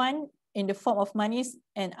the fund in the form of monies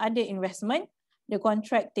and other investment. The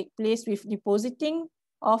contract take place with depositing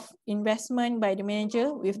of investment by the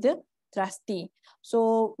manager with the trustee.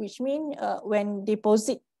 So which means when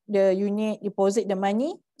deposit the unit, deposit the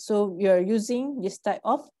money, so we are using this type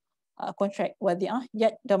of contract, wadi'ah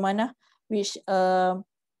yad damanah, which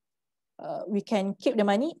we can keep the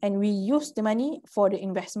money and we use the money for the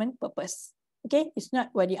investment purpose. Okay, it's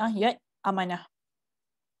not wadi'ah yad amanah.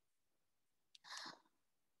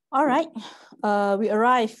 All right, we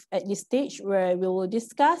arrive at this stage where we will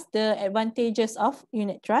discuss the advantages of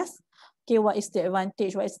unit trust. Okay, what is the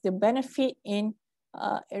advantage? What is the benefit in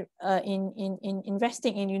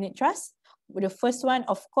investing in unit trust? The first one,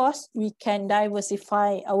 of course, we can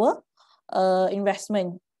diversify our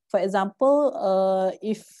investment. For example,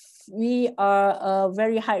 if we are a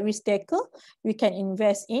very high risk taker, we can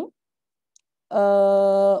invest in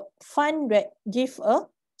a fund that give a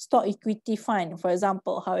stock equity fund, for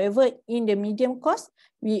example. However, in the medium cost,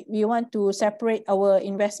 we want to separate our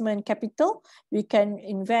investment capital. We can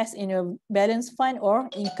invest in a balanced fund or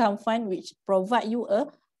income fund, which provide you a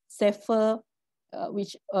safer,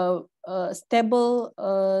 stable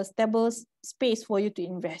space for you to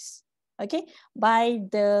invest. Okay, by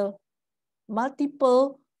the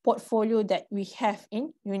multiple portfolio that we have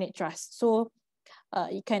in unit trust. So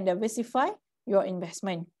you can diversify your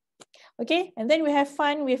investment. Okay, and then we have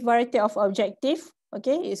fund with variety of objective.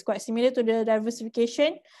 Okay, it's quite similar to the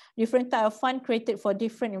diversification. Different type of fund created for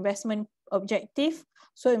different investment objective.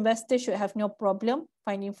 So investors should have no problem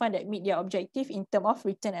finding fund that meet their objective in terms of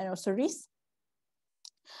return and also risk.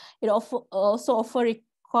 It also offer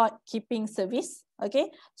record keeping service.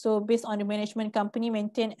 Okay, so based on the management company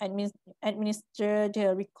maintain administer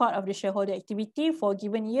the record of the shareholder activity for a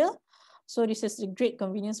given year. So this is a great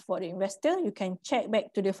convenience for the investor. You can check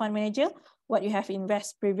back to the fund manager what you have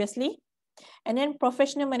invested previously. And then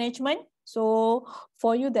professional management. So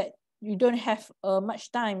for you that you don't have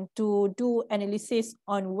much time to do analysis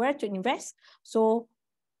on where to invest, so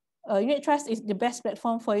unit trust is the best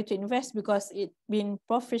platform for you to invest because it's been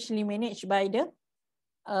professionally managed by the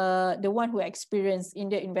one who experienced in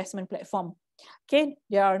the investment platform. Okay,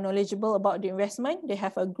 they are knowledgeable about the investment. They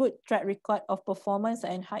have a good track record of performance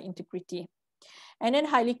and high integrity. And then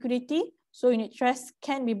high liquidity. So unit trust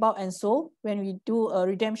can be bought and sold. When we do a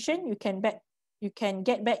redemption, you can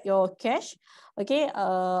get back your cash. Okay,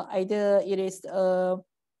 either it is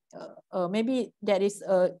maybe that is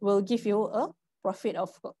will give you a profit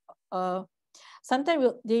of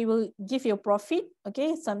sometimes they will give you a profit.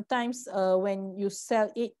 Okay, sometimes when you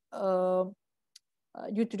sell it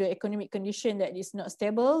due to the economic condition that is not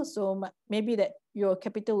stable, so maybe that your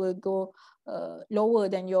capital will go lower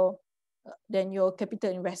than your capital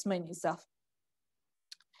investment itself.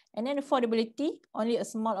 And then affordability, only a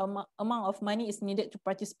small amount of money is needed to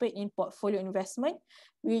participate in portfolio investment,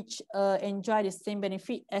 which enjoy the same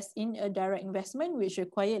benefit as in a direct investment, which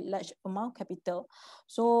require large amount of capital.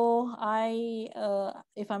 So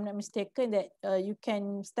if I'm not mistaken, that you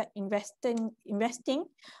can start investing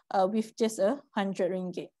with just 100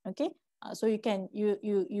 ringgit. Okay, So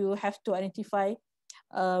you have to identify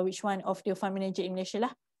which one of the fund manager in Malaysia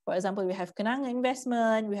lah. For example, we have Kenanga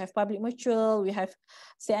Investment, we have Public Mutual, we have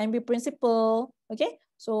CIMB Principal. Okay,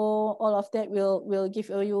 so all of that will give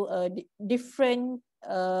you a different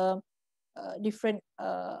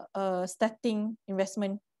starting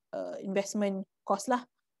investment cost lah.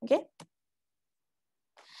 Okay.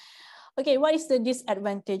 Okay, what is the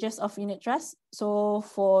disadvantages of unit trust? So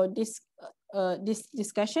for this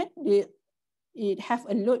discussion, it have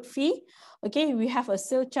a load fee. Okay, we have a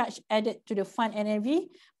sale charge added to the fund NAV.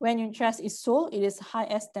 When unit trust is sold, it is high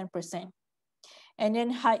as 10%. And then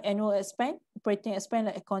high annual expense, operating expense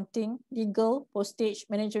like accounting, legal, postage,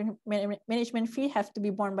 management fee have to be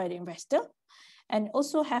borne by the investor, and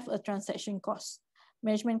also have a transaction cost.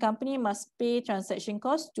 Management company must pay transaction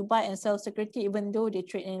costs to buy and sell security even though they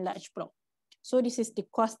trade in a large block. So this is the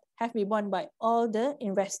cost have been borne by all the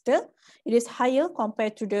investor. It is higher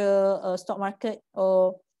compared to the stock market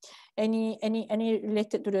or any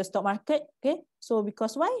related to the stock market. Okay, so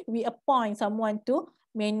because why? We appoint someone to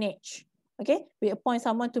manage. Okay, we appoint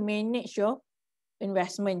someone to manage your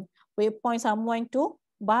investment. We appoint someone to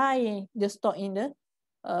buy the stock in the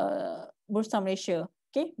Bursa Malaysia.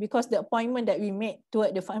 Okay, because the appointment that we made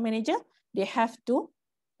toward the fund manager, they have to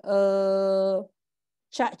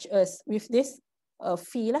charge us with this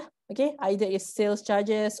fee lah. Okay, either it's sales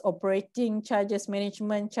charges, operating charges,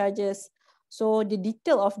 management charges. So the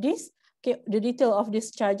detail of this, okay, the detail of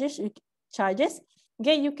these charges,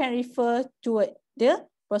 okay, you can refer to the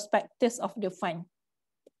prospectus of the fund.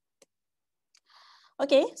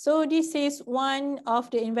 Okay, so this is one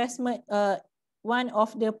of the investment, one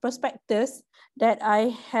of the prospectus that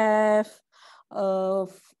I have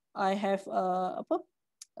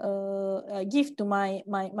give to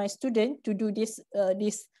my student to do this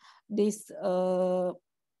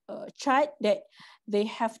chart that they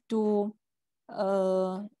have to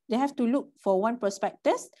look for one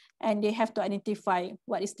prospectus and they have to identify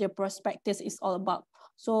what is their prospectus is all about.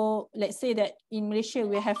 So let's say that in Malaysia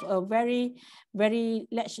we have a very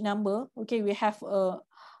large number. Okay, we have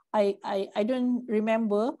I don't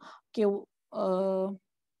remember okay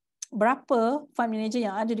berapa fund manager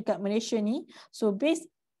yang ada dekat Malaysia ni. So based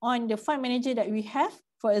on the fund manager that we have,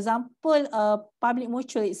 for example Public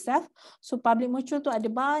Mutual itself, so Public Mutual tu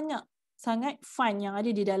ada banyak sangat fund yang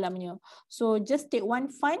ada di dalamnya. So just take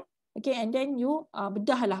one fund, okay, and then you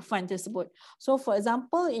bedahlah fund tersebut. So for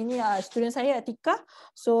example, ini student saya Atika,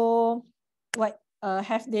 so what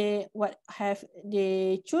have they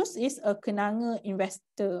choose is a Kenanga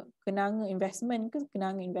Investor, Kenanga Investment ke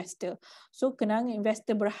Kenanga Investor. So Kenanga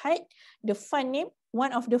Investor Berhad, the fund name,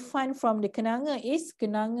 one of the fund from the Kenanga is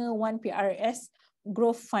Kenanga 1 PRS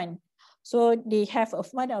Growth Fund. So they have a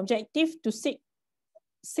fund objective to seek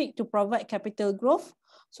to provide capital growth.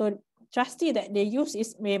 So trustee that they use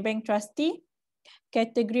is Maybank trustee.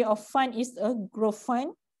 Category of fund is a growth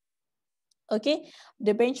fund. Okay,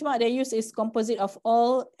 the benchmark they use is composite of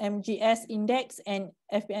all MGS index and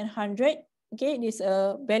FPN 100. Okay, this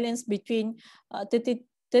balance between 30%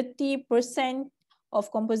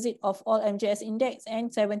 of composite of all MGS index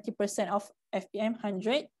and 70% of FPM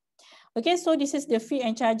 100. Okay, so this is the fee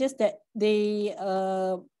and charges that they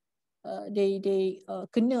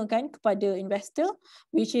kenakan kepada investor,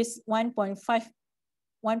 which is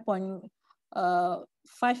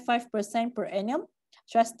 1.55% per annum.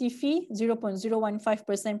 Trustee fee 0.015%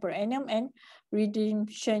 per annum, and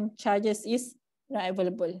redemption charges is not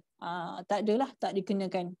available. Tak adalah, tak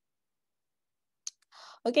dikenakan.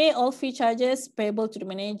 Okay, all fee charges payable to the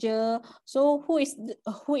manager. So who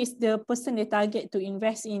is the person they target to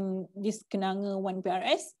invest in this Kenanga 1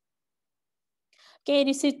 PRS? Okay,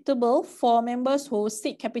 it is suitable for members who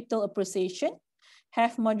seek capital appreciation,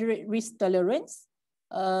 have moderate risk tolerance,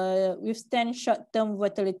 withstand short-term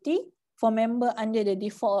volatility, for member under the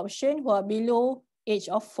default option who are below age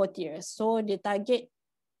of 40 years. So they target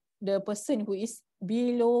the person who is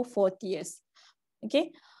below 40 years.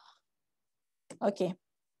 Okay. Okay.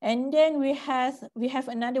 And then we have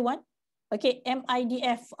another one. Okay,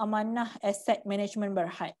 MIDF, Amanah Asset Management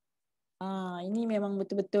Berhad. Ini memang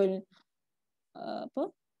betul-betul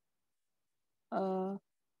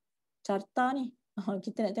carta ni.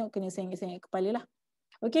 Kita nak tengok kena sengit-sengit kepala lah.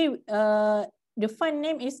 Okay, the fund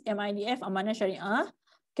name is MIDF, Amanah Syariah.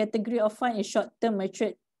 Category of fund is short-term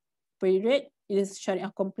matured period. It is Syariah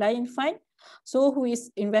compliant fund. So who is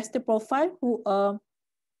investor profile? Who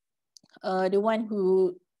the one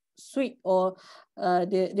who suit or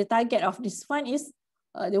the target of this fund is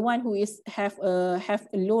the one who is have a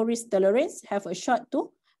low risk tolerance, have a short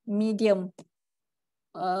to medium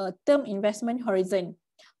term investment horizon.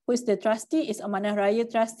 Who is the trustee? Is Amanah Raya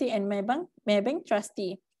trustee and Maybank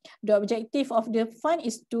trustee. The objective of the fund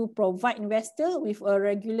is to provide investor with a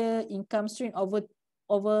regular income stream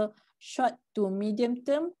over short to medium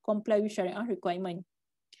term, comply with Sharia requirement.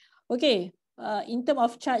 Okay, in terms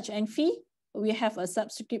of charge and fee, we have a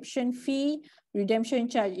subscription fee,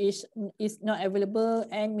 redemption charge is not available,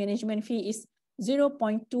 and management fee is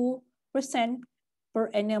 0.2% per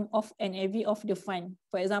annum of NAV of the fund.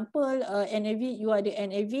 For example, NAV, you are the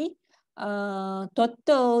NAV,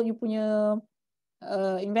 total you punya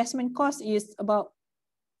investment cost is about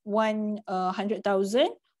 100,000.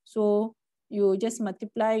 So you just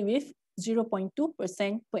multiply with 0.2%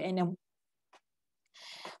 per annum.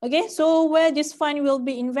 Okay, so where this fund will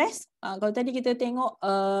be invest? Kalau tadi kita tengok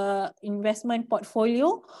investment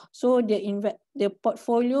portfolio, so the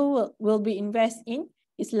portfolio will be invest in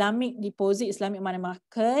Islamic deposit, Islamic money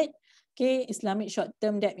market, okay, Islamic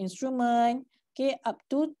short-term debt instrument, okay, up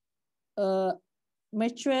to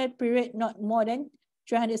mature period not more than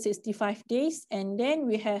 365 days, and then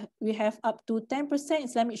we have up to 10%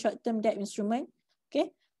 Islamic short-term debt instrument.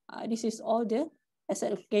 Okay, this is all the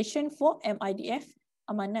asset allocation for MIDF,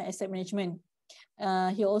 Amanah Asset Management.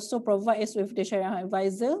 He also provides us with the Sharia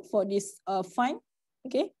advisor for this fund.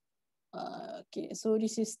 Okay. Okay, so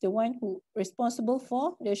this is the one who responsible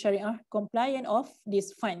for the Sharia compliance of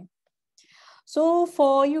this fund. So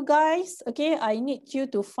for you guys, okay, I need you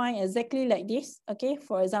to find exactly like this. Okay,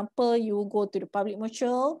 for example, you go to the public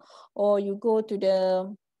mutual, or you go to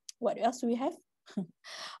the, what else do we have?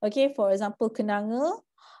 Okay, for example, Kenanga,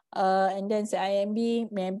 and then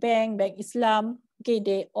IMB, Maybank, Bank Islam. Okay,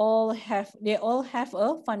 they all have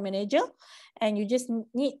a fund manager, and you just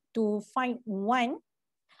need to find one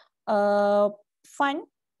fund,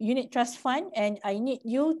 unit trust fund, and I need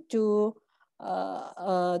you to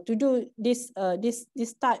do this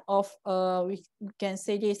type of we can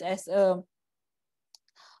say this as a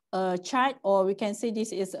chart, or we can say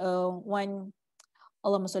this is one,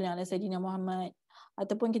 Allahumma salli ala Sayyidina Muhammad,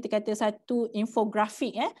 ataupun kita kata satu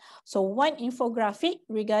infographic. So one infographic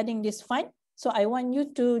regarding this fund. So I want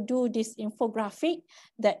you to do this infographic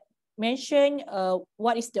that mention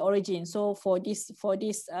what is the origin. So for this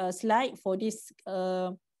slide, for this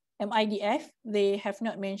MIDF, they have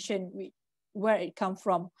not mentioned where it come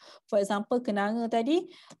from. For example, Kenanga tadi,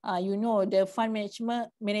 you know the fund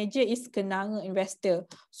manager is Kenanga investor.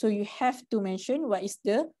 So you have to mention what is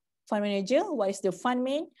the fund manager, what is the fund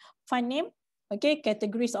name, okay,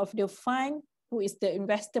 categories of the fund, who is the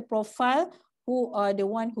investor profile, who are the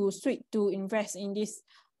one who suit to invest in this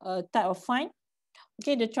type of fund.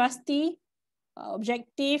 Okay, the trustee,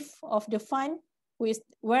 objective of the fund,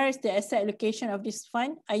 where is the asset allocation of this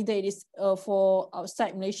fund, either it is for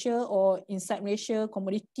outside Malaysia or inside Malaysia,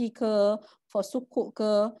 commodity ke, for sukuk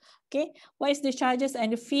ke, okay, what is the charges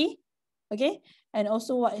and the fee, okay, and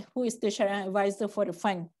also who is the Sharia advisor for the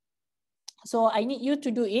fund. So I need you to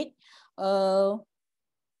do it.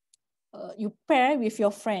 You pair with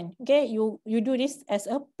your friend. Okay, you do this as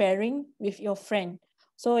a pairing with your friend.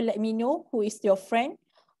 So let me know who is your friend,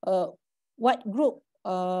 what group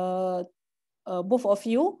both of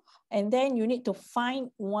you, and then you need to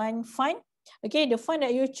find one fund. Okay, the fund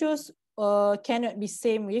that you choose cannot be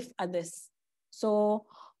same with others. So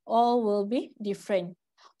all will be different.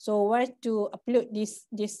 So where to upload this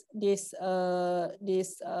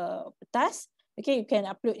task? Okay, you can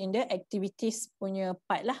upload in the activities punya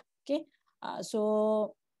part lah. Okay,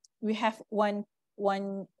 so we have one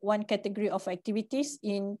category of activities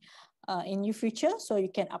in your future, so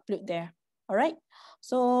you can upload there. All right.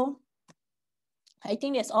 So I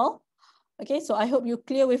think that's all. Okay, so I hope you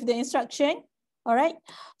clear with the instruction. All right.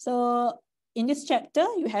 So in this chapter,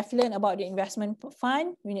 you have learned about the investment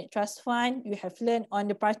fund, unit trust fund. You have learned on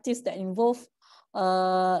the parties that involve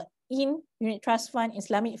in unit trust fund,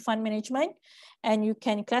 Islamic fund management, and you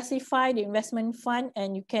can classify the investment fund,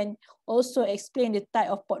 and you can also explain the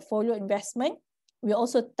type of portfolio investment. We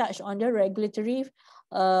also touch on the regulatory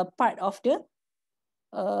part of the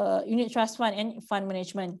unit trust fund and fund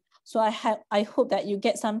management. So I hope that you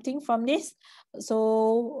get something from this.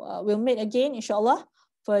 So we'll meet again, inshallah,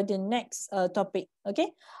 for the next topic.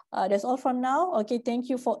 Okay, that's all from now. Okay, thank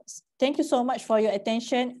you so much for your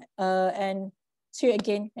attention, and see you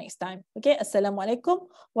again next time. Okay, Assalamualaikum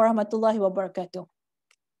warahmatullahi wabarakatuh.